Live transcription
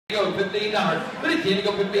Go $15. But it's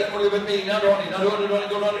go 15, 20, 15, now 20, now 20, 20,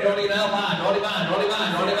 go 20, 20, now 5, 25,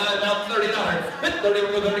 25, 25, now $30. Hit 30,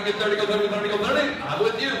 go 30, get 30, go 30, 30, go 30. I'm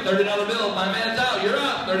with you. $30 bill. My man's out. You're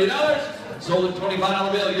up. $30. Sold a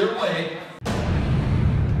 $25 bill your way.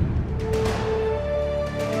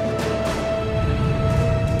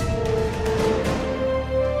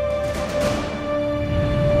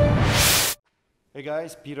 Hey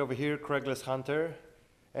guys, Pete over here, Craigslist Hunter,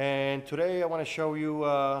 and today I want to show you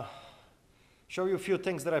a few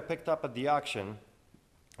things that I picked up at the auction.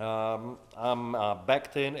 I'm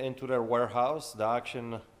backed into their warehouse. The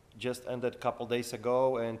auction just ended a couple days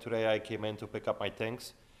ago, and today I came in to pick up my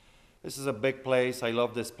things. This is a big place. I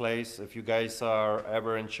love this place. If you guys are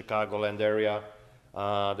ever in Chicagoland area,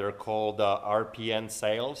 they're called RPN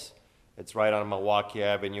Sales. It's right on Milwaukee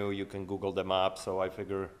Avenue. You can Google them up. So I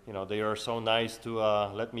figure, you know, they are so nice to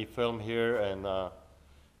let me film here and,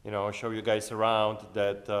 you know, show you guys around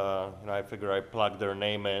that, you know, I figure I plug their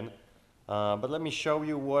name in. But let me show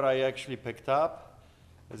you what I actually picked up.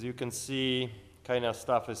 As you can see, kind of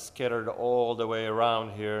stuff is scattered all the way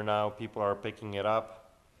around here now. People are picking it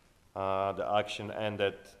up. The auction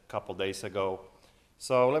ended a couple days ago.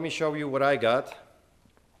 So let me show you what I got.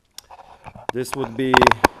 This would be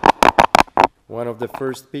one of the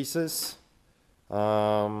first pieces.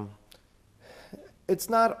 It's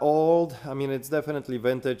not old. I mean, it's definitely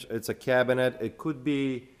vintage. It's a cabinet. It could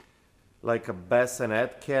be like a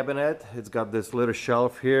bassinet cabinet. It's got this little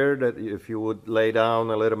shelf here that if you would lay down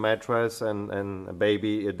a little mattress and a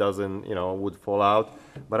baby, it doesn't, you know, would fall out.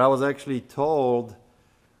 But I was actually told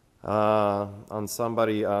on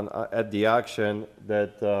somebody at the auction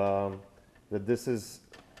that that this is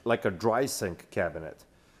like a dry sink cabinet.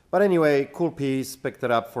 But anyway, cool piece, picked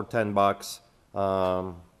it up for 10 bucks.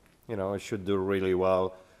 You know, it should do really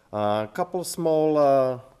well. A couple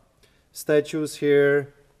small statues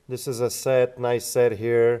here. This is a set, nice set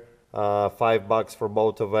here. 5 bucks for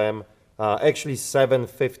both of them. Actually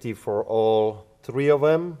 $7.50 for all 3 of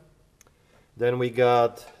them. Then we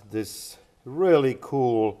got this really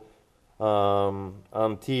cool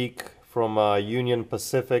antique from Union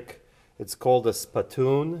Pacific. It's called a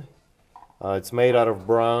spittoon. It's made out of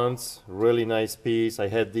bronze, really nice piece. I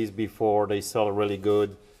had these before, they sell really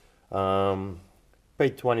good.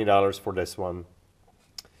 Paid $20 for this one.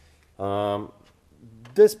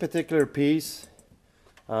 This particular piece,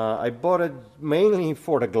 I bought it mainly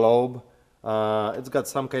for the globe. It's got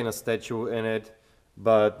some kind of statue in it,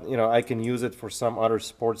 but you know, I can use it for some other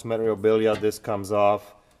sports memorabilia. This comes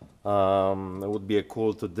off. It would be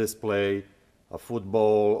cool to display a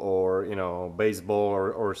football or, you know, baseball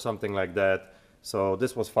or something like that. So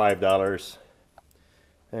this was $5.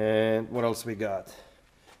 And what else we got?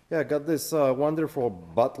 Yeah, I got this wonderful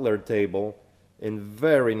butler table in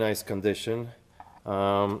very nice condition.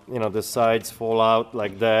 You know, the sides fall out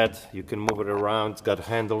like that. You can move it around. It's got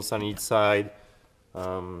handles on each side.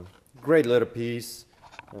 Great little piece.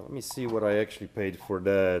 Let me see what I actually paid for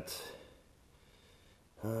that.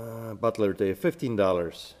 Butler table,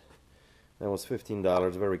 $15. That was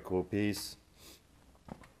 $15, very cool piece.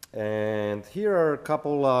 And here are a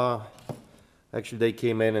couple, actually they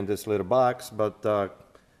came in this little box, but a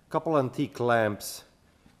couple antique lamps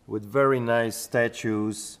with very nice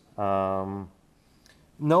statues. No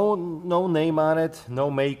name on it, no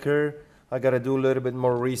maker. I gotta do a little bit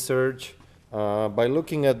more research. By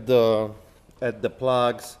looking at the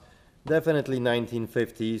plugs, definitely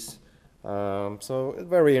 1950s. So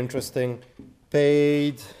very interesting.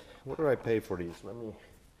 Paid. What do I pay for these? Let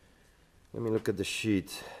me look at the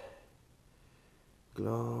sheet.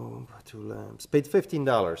 Globe, 2 lamps. Paid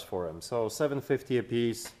 $15 for them, so $7.50 a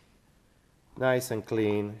piece. Nice and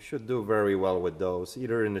clean. Should do very well with those,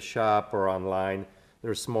 either in the shop or online.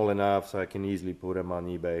 They're small enough so I can easily put them on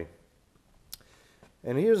eBay.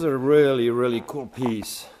 And here's a really, really cool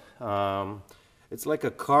piece. It's like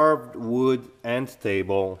a carved wood end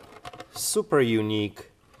table. Super unique.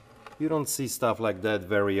 You don't see stuff like that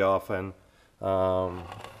very often.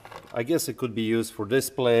 I guess it could be used for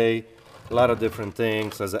display, a lot of different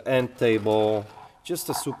things, as an end table. Just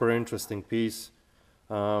a super interesting piece.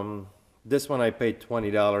 This one I paid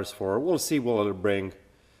 $20 for. We'll see what it'll bring.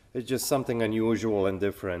 It's just something unusual and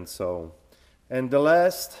different. So, and the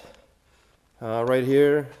last, right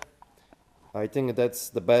here, I think that's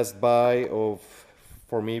the best buy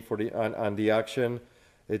for me on the auction.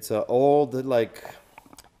 It's an old, like,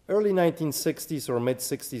 early 1960s or mid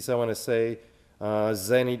 60s, I want to say,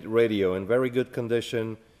 Zenith Radio in very good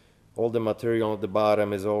condition. All the material at the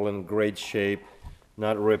bottom is all in great shape,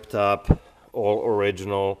 not ripped up, all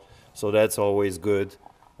original. So that's always good.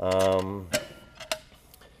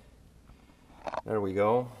 There we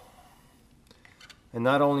go. And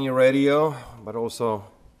not only a radio, but also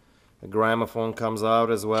a gramophone comes out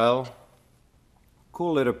as well.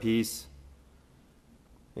 Cool little piece,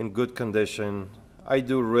 in good condition. I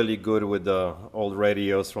do really good with the old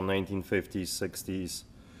radios from 1950s, 60s,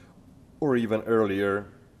 or even earlier.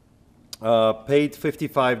 Paid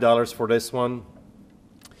 $55 for this one.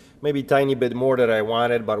 Maybe a tiny bit more than I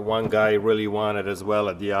wanted, but one guy really wanted as well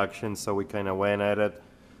at the auction, so we kind of went at it.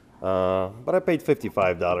 But I paid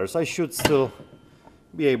 $55. I should still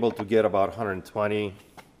be able to get about 120,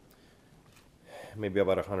 maybe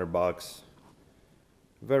about $100.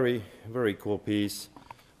 Very, very cool piece.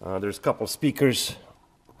 There's a couple speakers.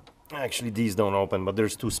 Actually, these don't open, but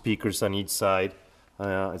there's 2 speakers on each side.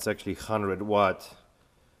 It's actually 100-watt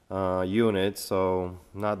unit, so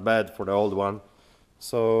not bad for the old one.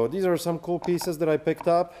 So these are some cool pieces that I picked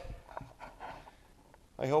up.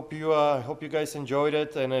 I hope you guys enjoyed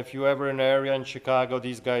it, and if you're ever in the area in Chicago,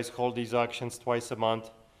 these guys hold these auctions twice a month.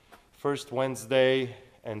 First Wednesday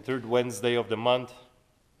and third Wednesday of the month.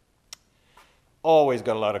 Always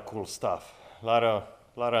got a lot of cool stuff. A lot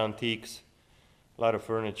of antiques, a lot of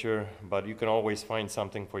furniture, but you can always find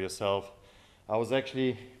something for yourself. I was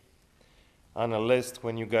actually on a list.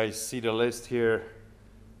 When you guys see the list here,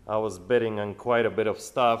 I was bidding on quite a bit of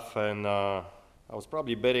stuff, and I was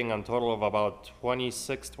probably bidding on total of about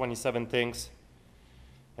 26, 27 things,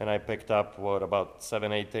 and I picked up, what, about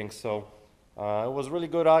 7, 8 things. So it was a really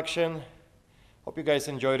good auction. Hope you guys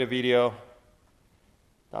enjoyed the video.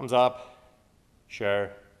 Thumbs up,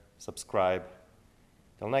 share, subscribe.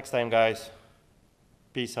 Till next time, guys,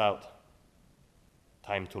 peace out.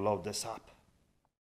 Time to load this up.